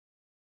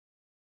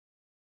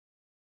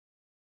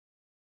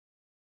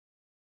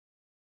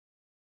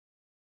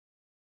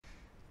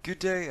Good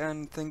day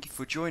and thank you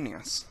for joining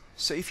us.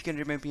 So if you can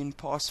remember, in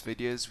past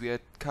videos we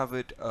had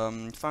covered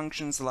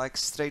functions like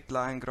straight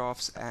line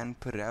graphs and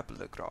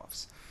parabola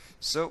graphs.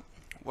 So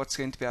what's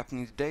going to be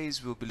happening today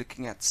is we'll be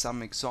looking at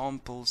some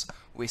examples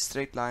where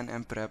straight line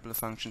and parabola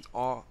functions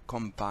are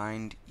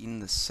combined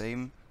in the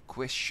same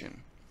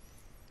question.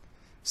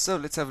 So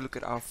let's have a look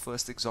at our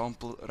first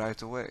example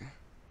right away.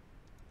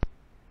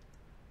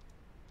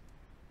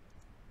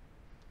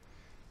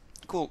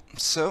 Cool.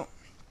 So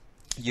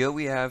here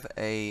we have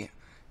a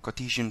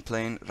Cartesian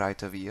plane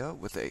right over here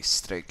with a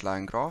straight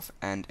line graph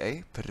and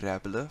a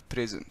parabola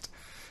present.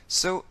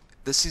 So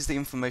this is the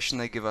information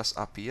they give us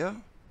up here.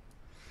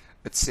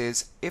 It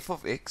says f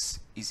of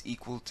x is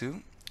equal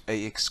to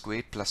ax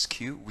squared plus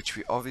q, which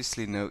we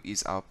obviously know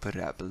is our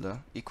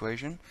parabola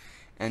equation,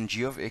 and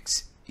g of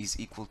x is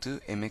equal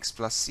to mx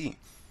plus c.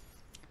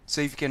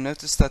 So if you can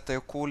notice that they're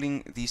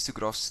calling these two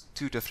graphs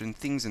two different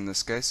things in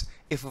this case,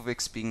 f of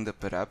x being the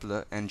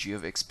parabola and g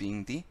of x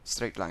being the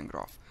straight line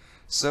graph.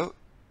 So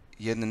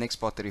here in the next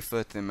part they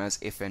refer to them as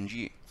f and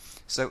g.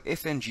 So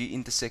f and g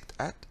intersect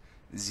at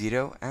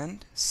 0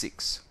 and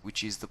 6,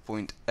 which is the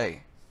point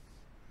A.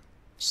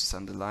 Just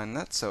underline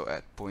that. So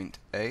at point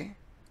A,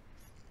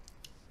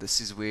 this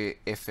is where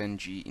f and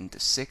g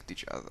intersect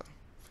each other.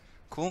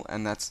 Cool,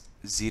 and that's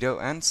 0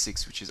 and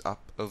 6, which is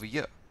up over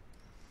here.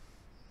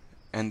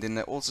 And then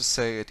they also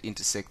say it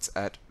intersects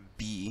at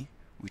B,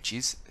 which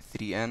is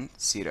 3 and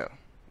 0,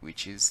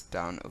 which is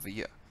down over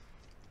here.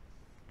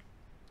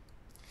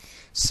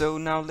 So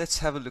now let's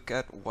have a look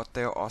at what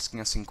they are asking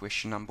us in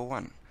question number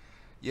 1.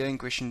 Here in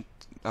question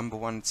number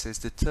 1 it says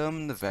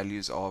determine the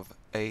values of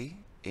A,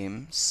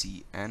 M,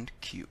 C and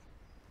Q.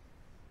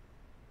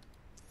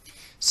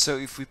 So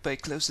if we pay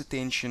close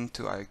attention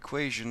to our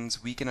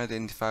equations, we can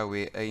identify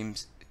where A,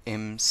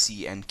 M,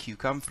 C and Q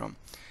come from.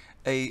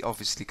 A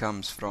obviously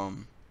comes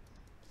from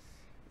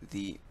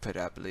the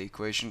parabola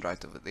equation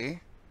right over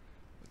there.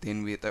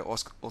 Then they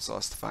also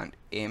asked to find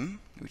M,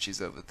 which is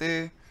over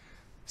there,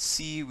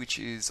 C, which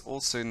is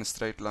also in the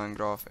straight line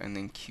graph, and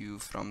then Q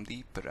from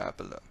the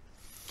parabola.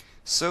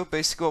 So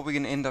basically what we're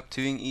going to end up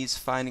doing is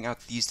finding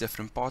out these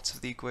different parts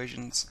of the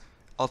equations,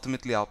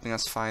 ultimately helping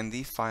us find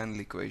the final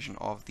equation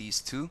of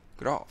these two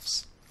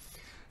graphs.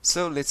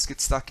 So let's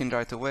get stuck in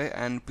right away,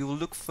 and we will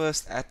look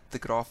first at the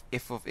graph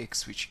f of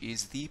x, which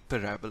is the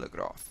parabola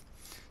graph.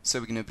 So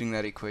we're going to bring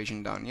that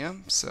equation down here.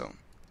 So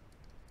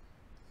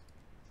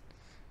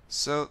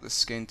this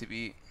is going to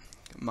be,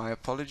 my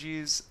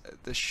apologies,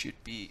 this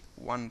should be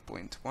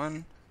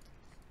 1.1.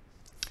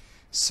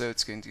 So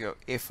it's going to go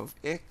f of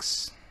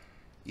x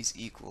is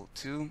equal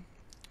to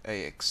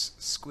ax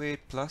squared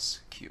plus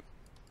q.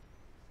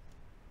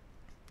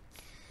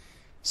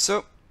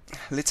 So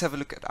let's have a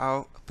look at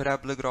our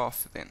parabola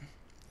graph then.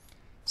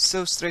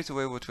 So straight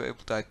away what we're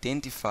able to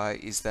identify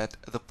is that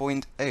the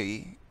point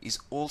A is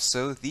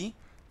also the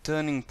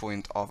turning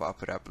point of our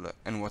parabola.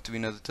 And what do we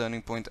know the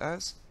turning point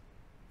as?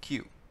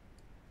 Q.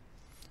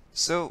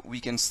 So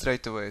we can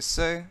straight away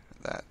say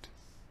that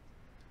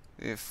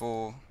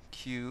therefore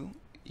Q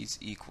is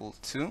equal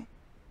to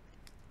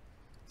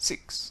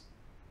 6.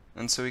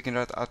 And so we can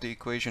write out the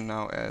equation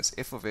now as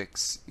f of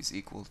x is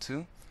equal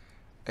to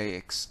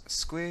ax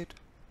squared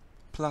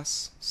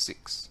plus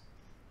 6.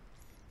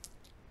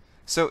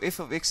 So f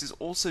of x is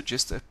also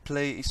just a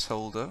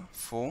placeholder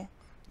for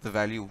the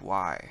value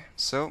y.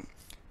 So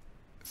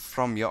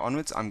from here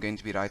onwards I'm going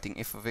to be writing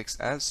f of x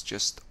as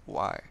just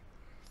y.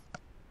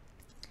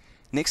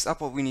 Next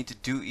up, what we need to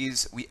do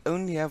is we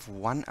only have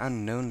one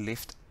unknown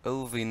left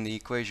over in the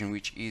equation,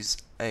 which is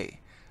a.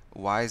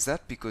 Why is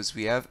that? Because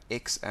we have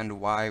x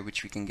and y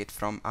which we can get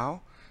from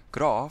our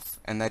graph,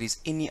 and that is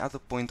any other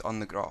point on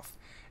the graph.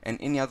 And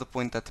any other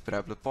point that the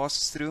parabola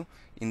passes through,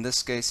 in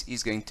this case,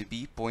 is going to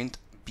be point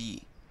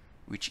B,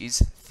 which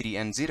is 3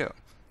 and 0.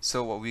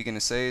 So what we're going to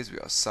say is we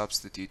are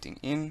substituting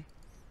in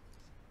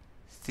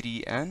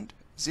 3 and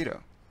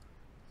 0.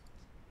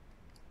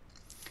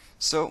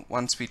 So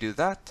once we do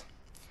that,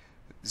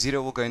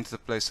 0 will go into the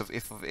place of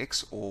f of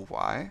x or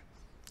y,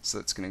 so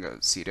it's going to go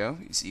 0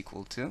 is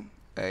equal to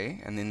a,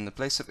 and then in the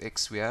place of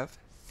x we have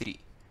 3,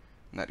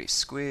 and that is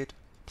squared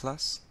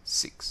plus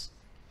 6.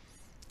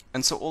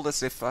 And so all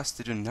that's left for us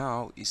to do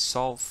now is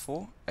solve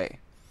for a.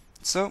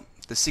 So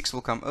the 6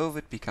 will come over,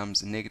 it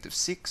becomes negative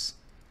 6,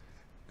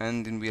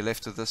 and then we're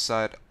left to this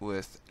side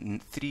with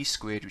 3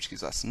 squared, which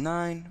gives us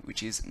 9,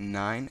 which is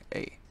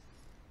 9a.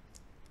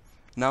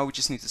 Now we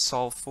just need to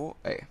solve for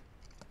a.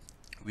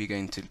 We're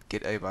going to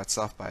get a by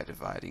itself by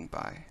dividing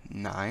by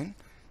 9.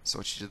 So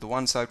what you do to the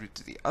one side, we do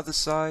to the other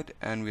side,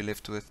 and we're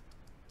left with,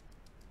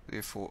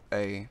 therefore,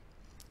 a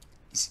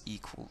is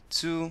equal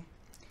to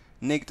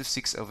negative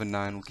 6 over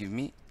 9 will give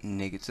me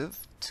negative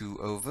 2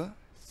 over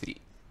 3.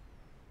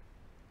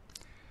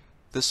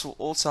 This will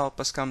also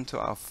help us come to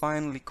our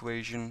final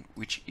equation,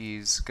 which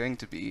is going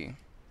to be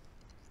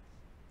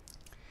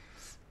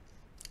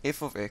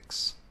f of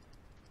x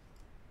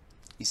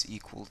is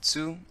equal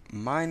to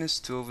minus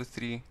 2 over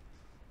 3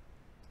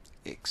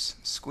 x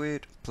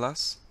squared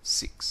plus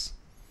 6.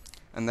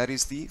 And that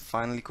is the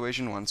final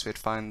equation once we had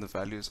found the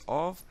values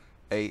of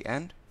A,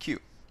 and Q.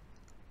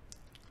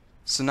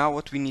 So now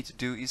what we need to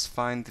do is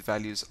find the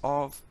values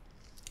of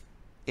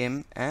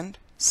M and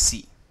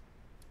C.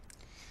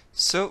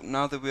 So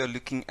now that we are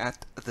looking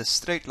at the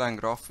straight line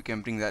graph, we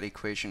can bring that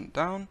equation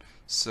down.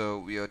 So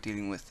we are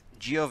dealing with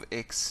g of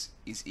x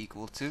is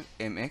equal to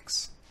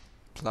mx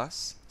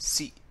plus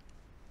c.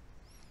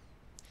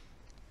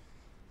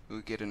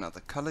 We'll get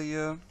another color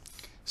here.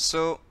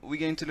 So we're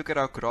going to look at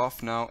our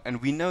graph now,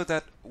 and we know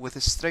that with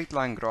a straight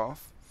line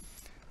graph,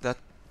 that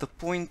the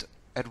point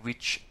at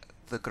which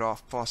the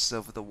graph passes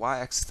over the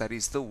y-axis, that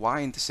is the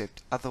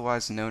y-intercept,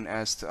 otherwise known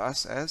as to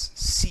us as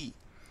c.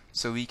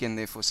 So we can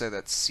therefore say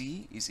that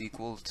c is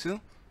equal to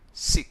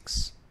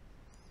 6.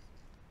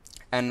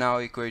 And now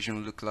our equation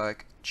will look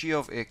like g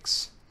of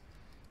x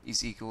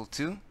is equal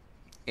to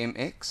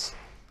mx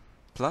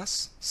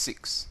plus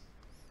 6.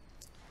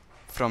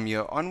 From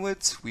here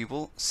onwards, we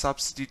will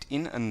substitute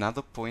in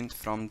another point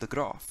from the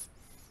graph.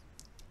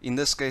 In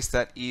this case,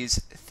 that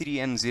is 3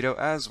 and 0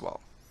 as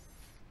well.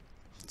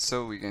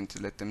 So we're going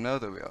to let them know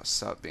that we are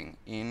subbing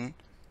in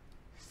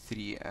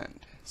 3 and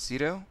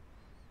 0.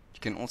 You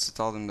can also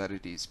tell them that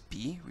it is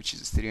b, which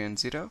is 3 and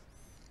 0.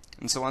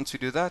 And so once we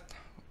do that,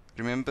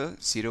 remember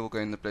 0 will go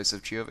in the place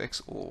of g of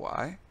x or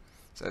y.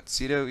 So that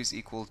 0 is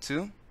equal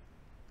to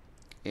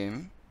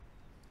m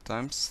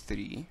times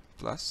 3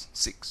 plus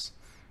 6.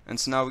 And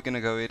so now we're going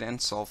to go ahead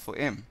and solve for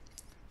m.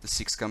 The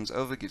 6 comes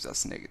over, gives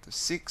us negative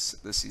 6.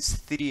 This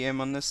is 3m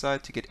on this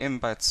side. To get m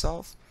by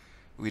itself,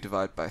 we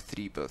divide by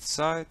 3 both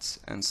sides,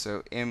 and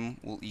so m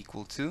will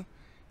equal to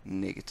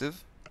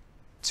negative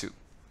 2.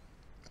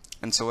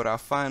 And so what our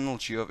final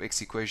g of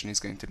x equation is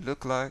going to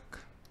look like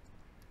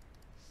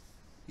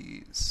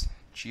is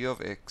g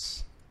of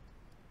x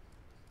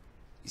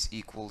is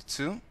equal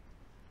to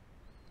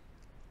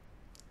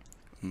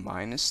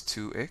minus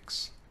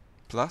 2x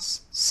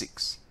plus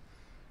 6.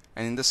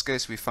 And in this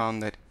case we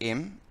found that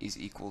m is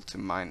equal to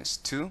minus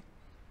 2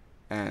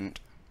 and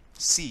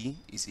c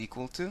is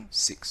equal to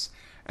 6.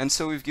 And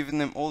so we've given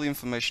them all the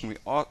information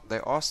they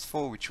asked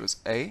for, which was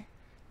a,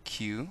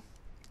 q,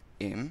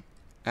 m,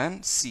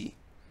 and c.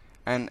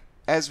 And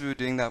as we were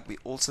doing that, we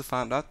also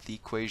found out the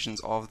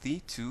equations of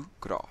the two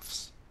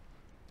graphs.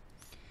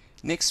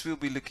 Next we'll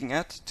be looking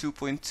at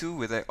 2.2,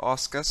 where they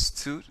ask us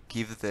to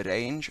give the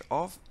range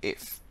of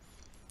f.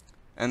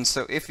 And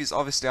so f is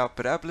obviously our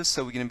parabola,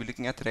 so we're going to be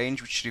looking at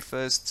range, which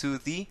refers to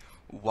the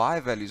y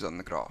values on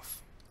the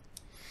graph.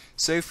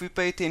 So if we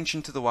pay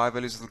attention to the y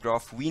values of the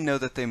graph, we know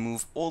that they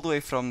move all the way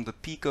from the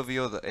peak over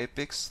here, the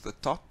apex, the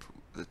top,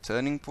 the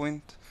turning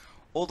point,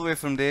 all the way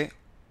from there,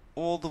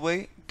 all the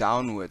way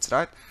downwards,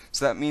 right?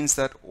 So that means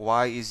that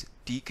y is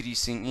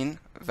decreasing in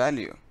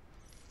value.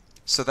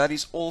 So that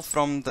is all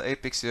from the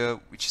apex here,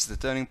 which is the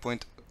turning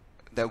point,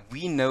 that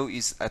we know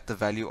is at the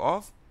value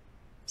of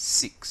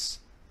 6.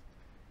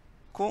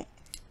 Cool.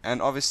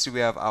 And obviously we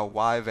have our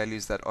y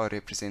values that are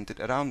represented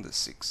around the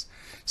 6.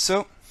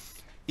 So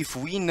if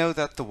we know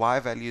that the y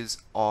values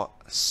are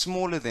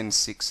smaller than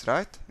 6,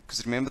 right?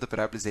 Because remember the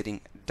parabola is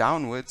heading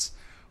downwards,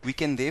 we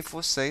can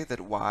therefore say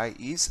that y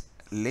is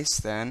less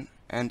than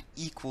and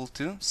equal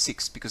to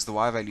 6, because the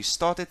y values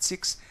start at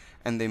 6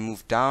 and they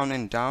move down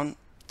and down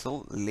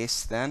till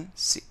less than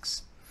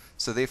 6.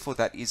 So therefore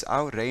that is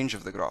our range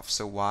of the graph.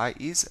 So y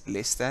is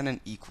less than and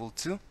equal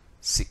to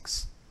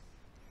 6.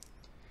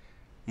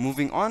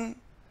 Moving on,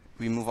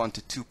 we move on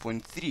to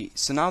 2.3.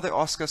 So now they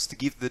ask us to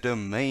give the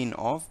domain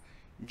of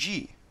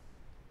G.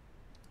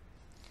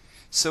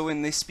 So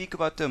when they speak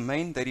about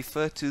domain, they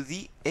refer to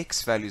the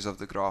x values of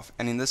the graph,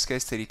 and in this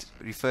case they're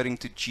referring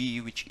to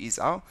G, which is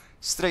our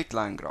straight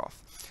line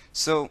graph.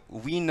 So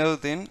we know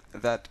then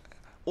that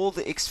all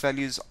the x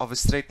values of a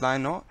straight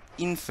line are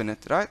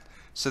infinite, right?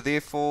 So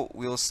therefore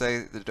we'll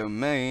say the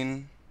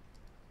domain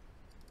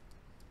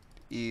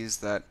is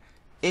that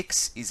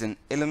x is an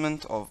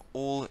element of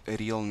all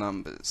real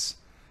numbers.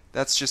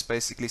 That's just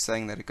basically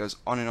saying that it goes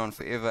on and on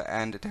forever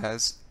and it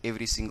has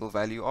every single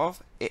value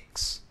of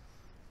x.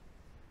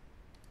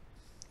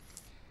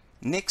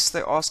 Next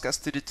they ask us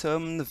to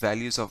determine the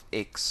values of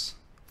x,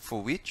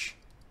 for which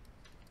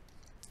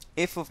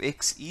f of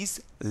x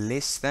is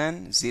less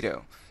than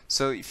 0.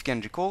 So if you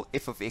can recall,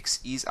 f of x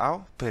is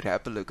our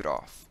parabola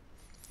graph.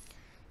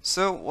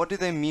 So what do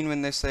they mean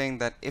when they're saying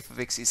that f of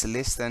x is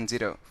less than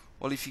 0?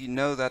 Well, if you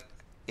know that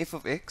f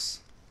of x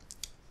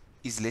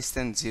is less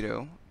than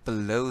 0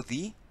 below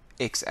the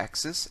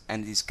x-axis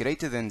and is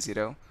greater than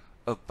 0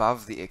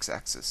 above the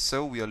x-axis.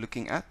 So we are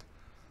looking at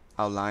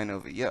our line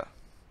over here.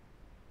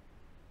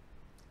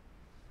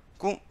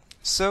 Cool.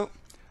 So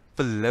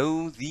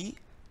below the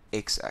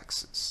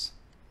x-axis.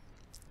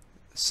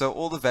 So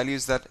all the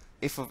values that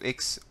f of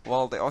x,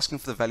 well, they're asking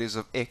for the values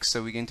of x,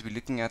 so we're going to be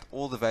looking at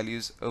all the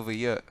values over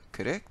here,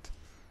 correct?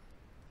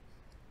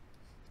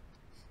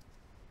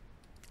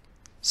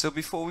 So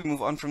before we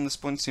move on from this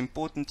point, it's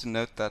important to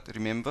note that,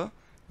 remember,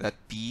 that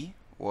b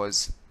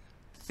was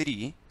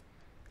 3,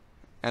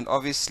 and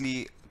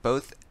obviously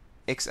both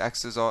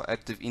x-axes are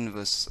additive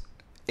inverse,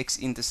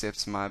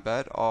 x-intercepts, my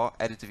bad, are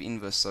additive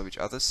inverse of each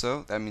other,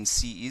 so that means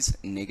c is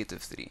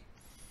negative 3.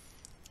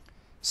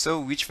 So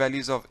which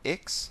values of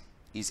x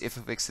is f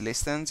of x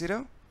less than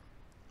 0?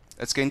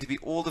 It's going to be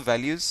all the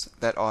values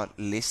that are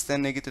less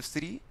than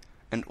 -3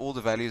 and all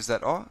the values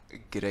that are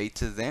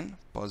greater than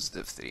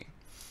 +3.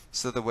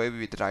 So the way we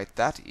would write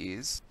that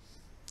is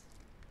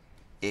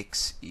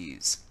x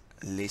is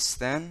less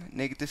than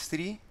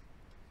 -3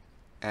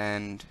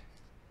 and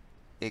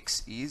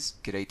x is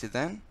greater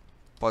than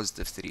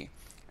 +3.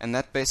 And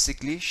that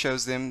basically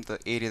shows them the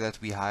area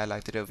that we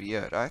highlighted over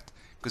here, right?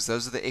 Because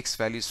those are the x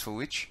values for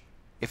which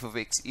f of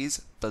x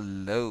is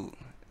below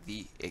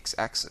the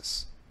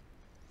x-axis.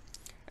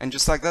 And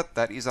just like that,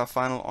 that is our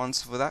final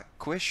answer for that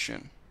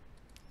question.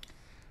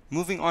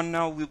 Moving on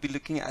now, we'll be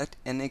looking at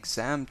an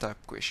exam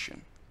type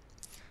question.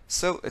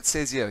 So it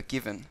says here,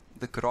 given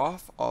the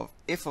graph of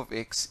f of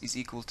x is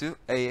equal to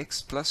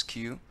ax plus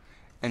q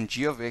and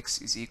g of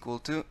x is equal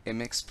to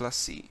mx plus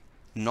c,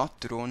 not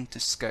drawn to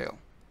scale,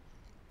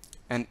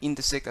 and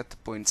intersect at the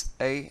points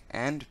A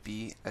and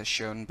B as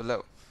shown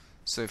below.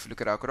 So if you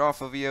look at our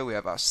graph over here, we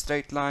have our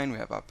straight line, we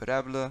have our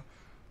parabola.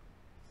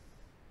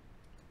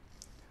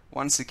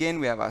 Once again,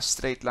 we have our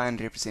straight line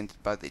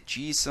represented by the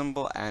G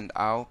symbol and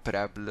our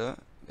parabola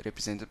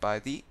represented by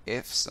the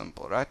F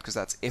symbol, right? Because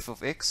that's f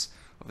of x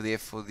over there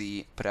for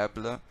the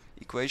parabola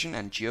equation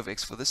and g of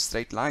x for the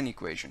straight line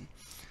equation.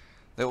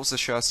 They also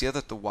show us here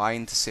that the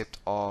y-intercept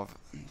of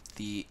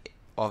the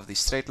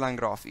straight line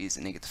graph is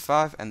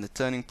 -5 and the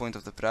turning point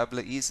of the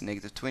parabola is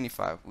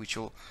 -25, which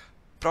will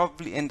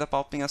probably end up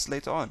helping us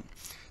later on.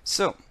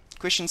 So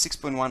question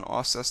 6.1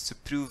 asks us to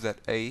prove that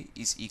a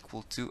is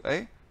equal to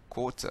a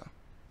quarter.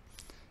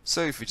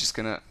 So if we're just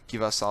gonna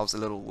give ourselves a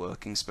little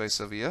working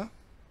space over here,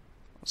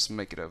 let's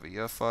make it over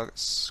here for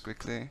us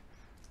quickly.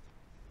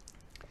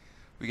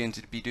 We're going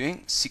to be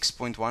doing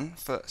 6.1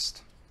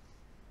 first.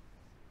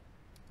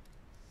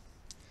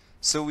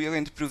 So we are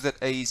going to prove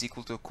that a is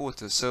equal to a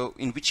quarter. So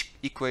in which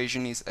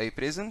equation is a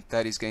present?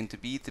 That is going to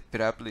be the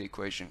parabola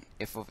equation,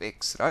 f of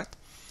x, right?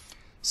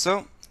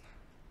 So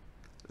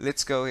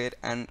let's go ahead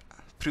and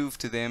prove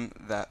to them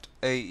that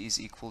a is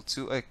equal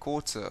to a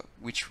quarter,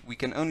 which we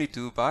can only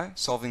do by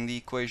solving the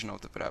equation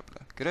of the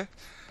parabola, correct?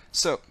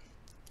 So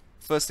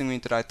first thing we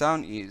need to write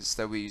down is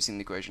that we're using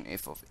the equation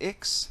f of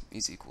x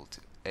is equal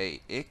to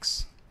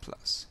ax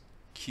plus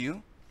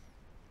q.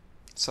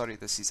 Sorry,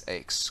 this is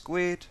ax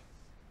squared.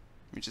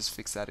 Let me just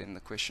fix that in the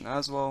question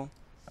as well.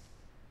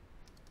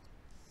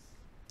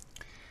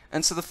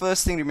 And so the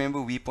first thing,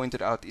 remember, we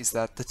pointed out is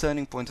that the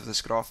turning point of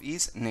this graph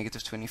is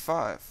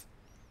 -25.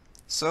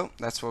 So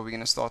that's what we're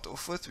going to start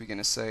off with. We're going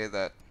to say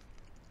that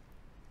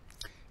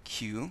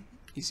q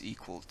is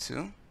equal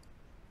to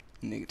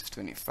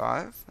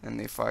 -25, and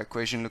therefore our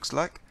equation looks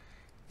like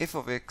f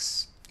of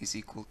x is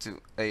equal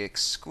to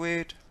ax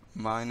squared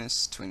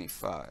minus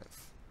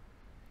 25.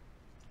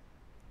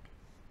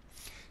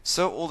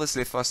 So all that's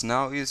left for us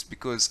now is,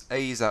 because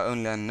a is our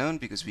only unknown,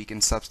 because we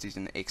can substitute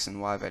an x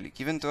and y value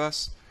given to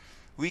us,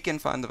 we can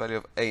find the value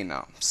of a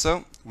now.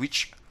 So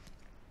which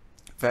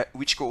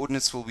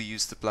coordinates will we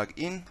use to plug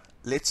in?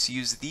 Let's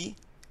use the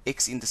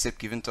x-intercept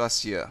given to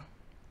us here,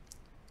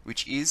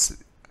 which is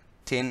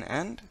 10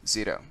 and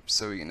 0.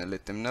 So we're going to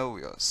let them know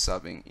we are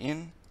subbing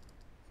in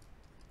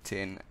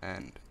 10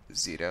 and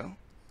 0.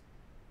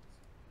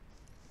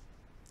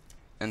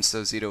 And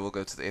so 0 will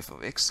go to the f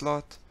of x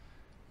slot,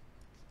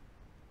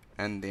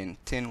 and then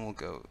 10 will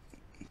go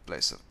in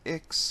place of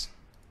x.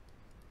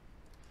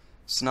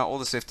 So now all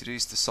that's left to do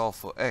is to solve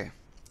for a.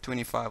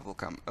 25 will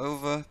come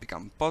over,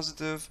 become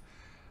positive.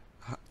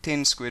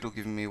 10 squared will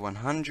give me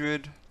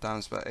 100,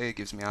 times by a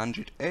gives me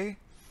 100a.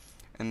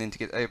 And then to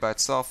get a by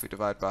itself, we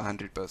divide by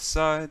 100 both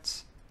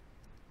sides.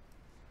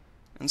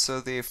 And so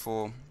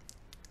therefore,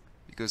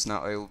 because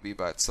now a will be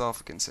by itself,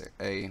 we can say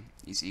a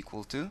is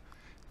equal to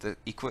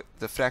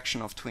the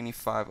fraction of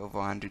 25 over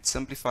 100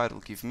 simplified will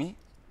give me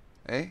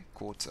a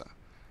quarter.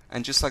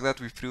 And just like that,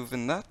 we've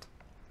proven that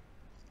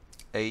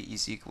a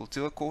is equal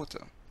to a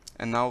quarter.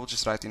 And now we'll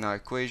just write in our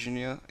equation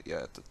here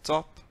at the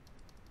top,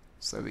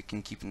 so we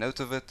can keep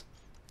note of it.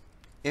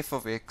 F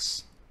of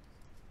x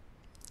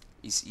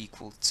is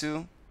equal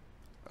to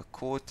a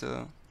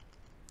quarter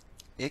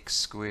x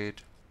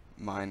squared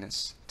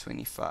minus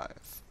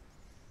 25.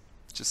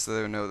 Just so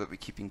they know that we're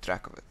keeping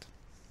track of it.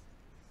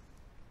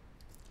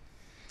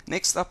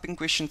 Next up in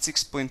question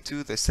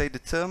 6.2, they say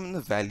determine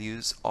the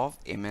values of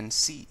m and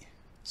c.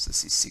 So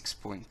this is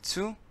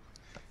 6.2.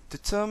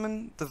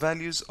 Determine the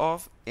values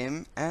of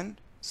m and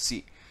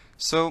c.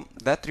 So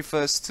that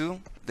refers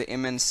to the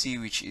m and c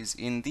which is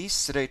in the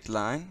straight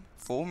line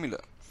formula.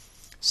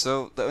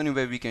 So the only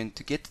way we're going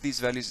to get to these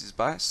values is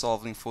by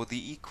solving for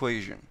the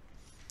equation.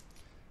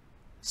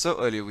 So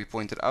earlier we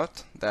pointed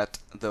out that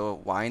the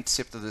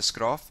y-intercept of this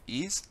graph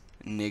is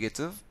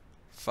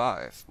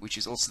 -5, which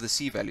is also the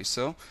c value.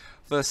 So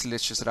first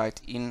let's just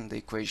write in the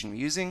equation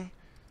we're using,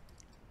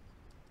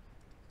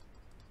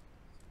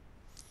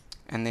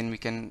 and then we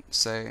can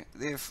say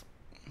if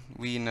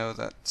we know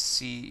that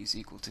c is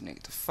equal to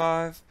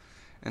 -5,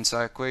 and so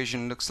our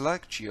equation looks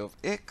like g of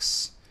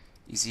x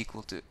is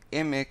equal to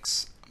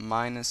mx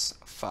minus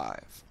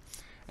 5.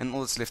 And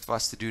all that's left for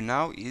us to do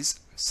now is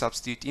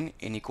substitute in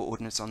any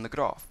coordinates on the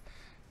graph.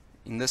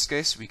 In this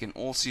case, we can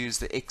also use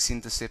the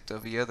x-intercept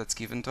over here that's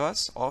given to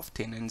us of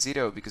 10 and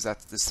 0, because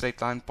that's the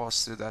straight line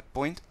passed through that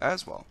point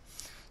as well.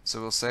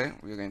 So we'll say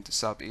we're going to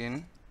sub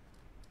in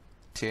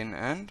 10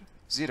 and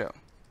 0,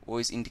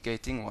 always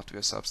indicating what we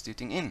are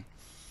substituting in.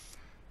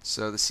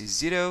 So this is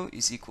 0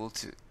 is equal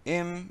to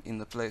m. In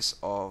the place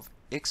of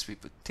x we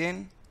put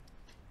 10,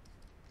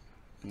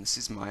 and this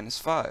is minus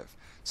 5.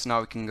 So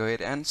now we can go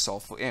ahead and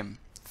solve for m.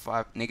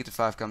 Negative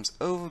 5 comes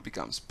over,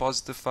 becomes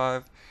positive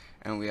 5,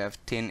 and we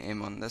have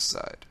 10m on this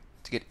side.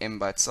 To get m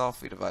by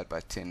itself, we divide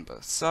by 10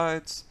 both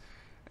sides,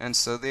 and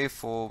so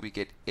therefore we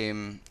get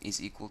m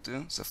is equal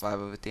to, so 5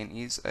 over 10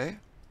 is a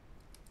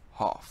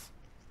half.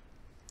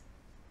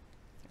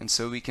 And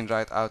so we can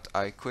write out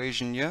our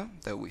equation here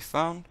that we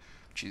found,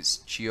 which is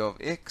g of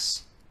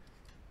x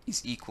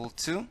is equal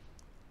to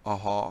a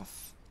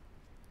half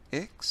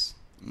x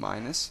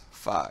minus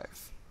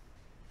 5.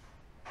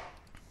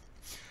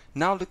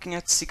 Now looking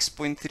at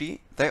 6.3,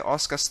 they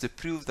ask us to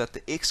prove that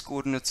the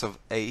x-coordinates of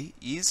a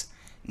is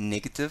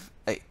negative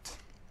 8.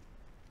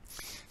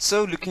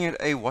 So looking at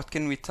a, what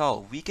can we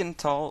tell? We can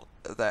tell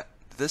that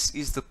this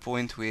is the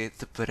point where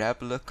the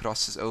parabola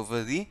crosses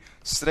over the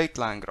straight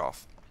line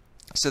graph.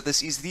 So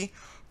this is the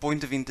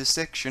point of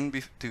intersection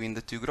between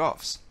the two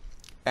graphs.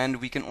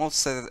 And we can also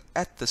say that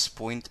at this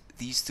point,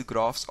 these two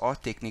graphs are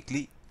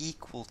technically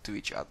equal to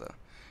each other.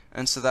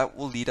 And so that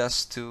will lead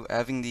us to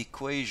having the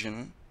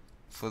equation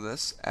for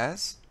this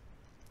as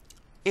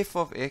f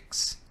of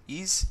x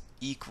is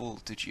equal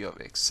to g of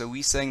x. So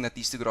we're saying that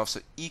these two graphs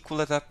are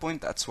equal at that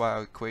point. That's why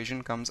our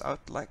equation comes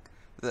out like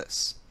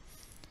this.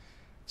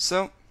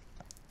 So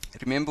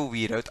remember,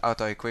 we wrote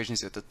out our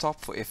equations at the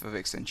top for f of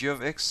x and g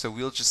of x, so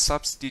we'll just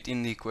substitute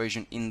in the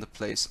equation in the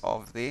place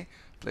of their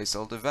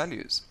placeholder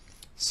values.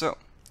 So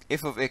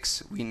f of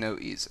x we know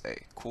is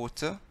a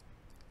quarter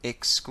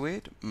x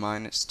squared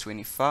minus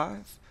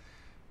 25.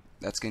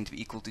 That's going to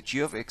be equal to g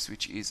of x,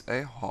 which is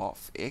a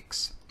half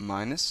x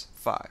minus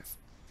 5.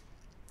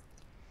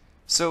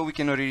 So we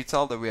can already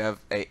tell that we have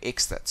a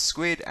x that's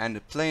squared and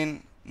a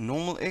plain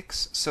normal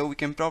x, so we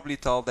can probably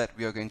tell that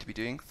we are going to be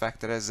doing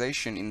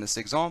factorization in this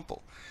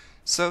example.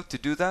 So to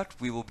do that,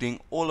 we will bring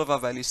all of our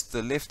values to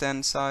the left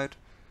hand side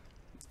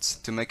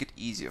to make it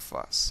easier for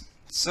us.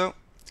 So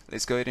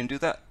let's go ahead and do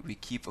that. We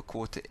keep a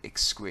quarter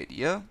x squared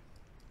here.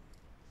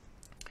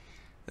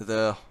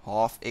 The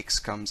half x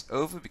comes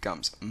over,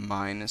 becomes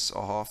minus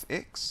a half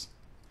x,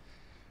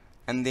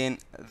 and then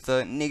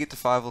the negative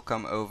 5 will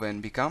come over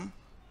and become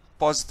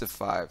positive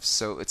 5,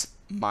 so it's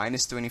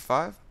minus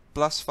 25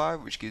 plus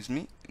 5, which gives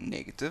me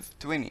negative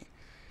 20,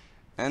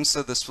 and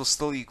so this will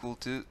still equal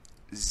to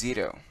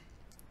 0,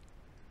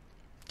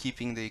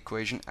 keeping the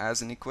equation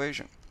as an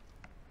equation.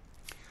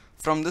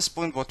 From this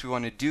point, what we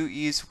want to do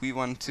is we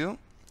want to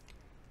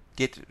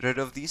get rid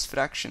of these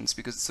fractions,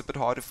 because it's a bit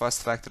harder for us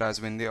to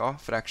factorize when there are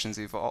fractions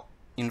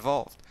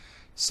involved.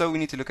 So we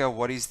need to look at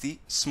what is the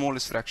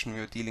smallest fraction we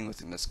are dealing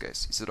with in this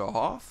case. Is it a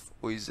half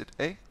or is it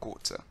a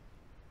quarter?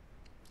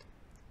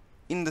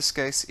 In this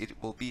case,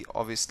 it will be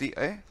obviously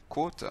a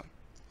quarter.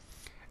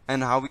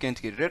 And how are we going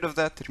to get rid of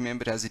that?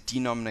 Remember, it has a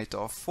denominator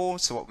of 4,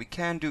 so what we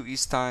can do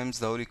is times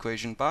the whole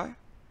equation by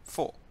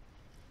 4.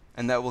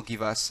 And that will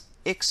give us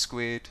x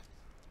squared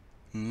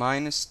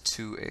minus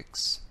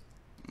 2x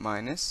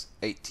minus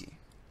 80,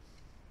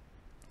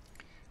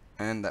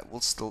 and that will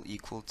still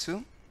equal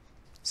to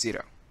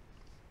 0.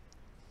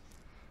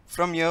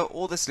 From here,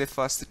 all that's left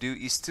for us to do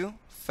is to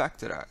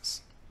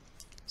factorize.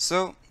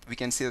 So we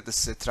can see that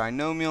this is a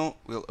trinomial.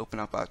 We'll open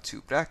up our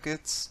two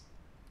brackets,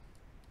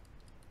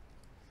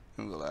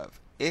 and we'll have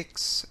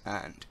x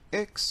and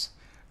x,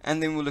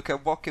 and then we'll look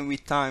at what can we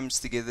times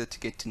together to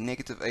get to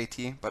negative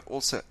 80, but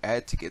also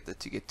add together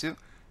to get to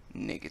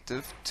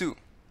negative 2.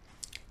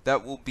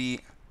 That will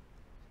be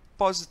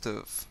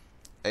positive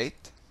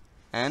 8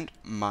 and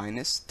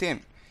minus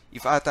 10.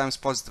 If I times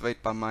positive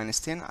 8 by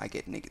minus 10, I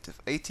get negative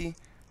 80,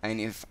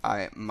 and if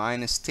I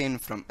minus 10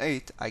 from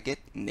 8, I get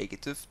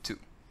negative 2.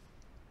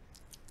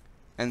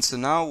 And so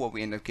now what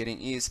we end up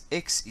getting is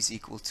x is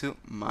equal to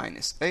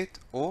minus 8,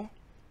 or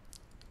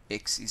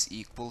x is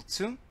equal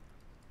to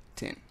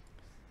 10.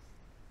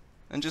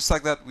 And just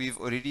like that, we've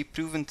already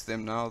proven to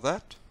them now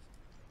that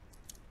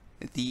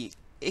the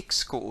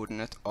x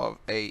coordinate of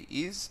a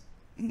is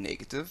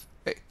negative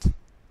 8.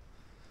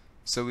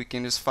 So we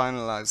can just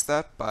finalize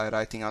that by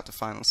writing out a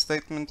final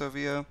statement over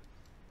here.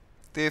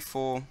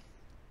 Therefore,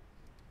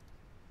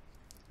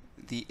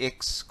 the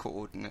x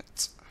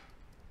coordinate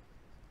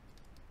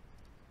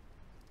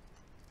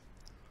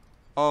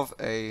of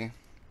a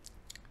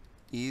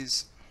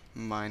is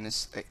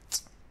minus 8.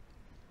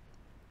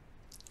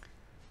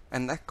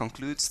 And that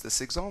concludes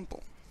this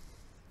example.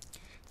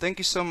 Thank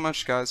you so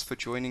much, guys, for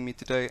joining me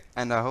today,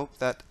 and I hope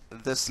that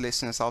this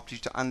lesson has helped you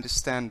to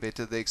understand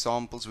better the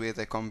examples where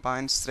they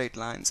combine straight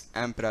lines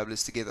and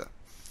parabolas together.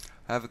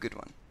 Have a good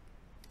one.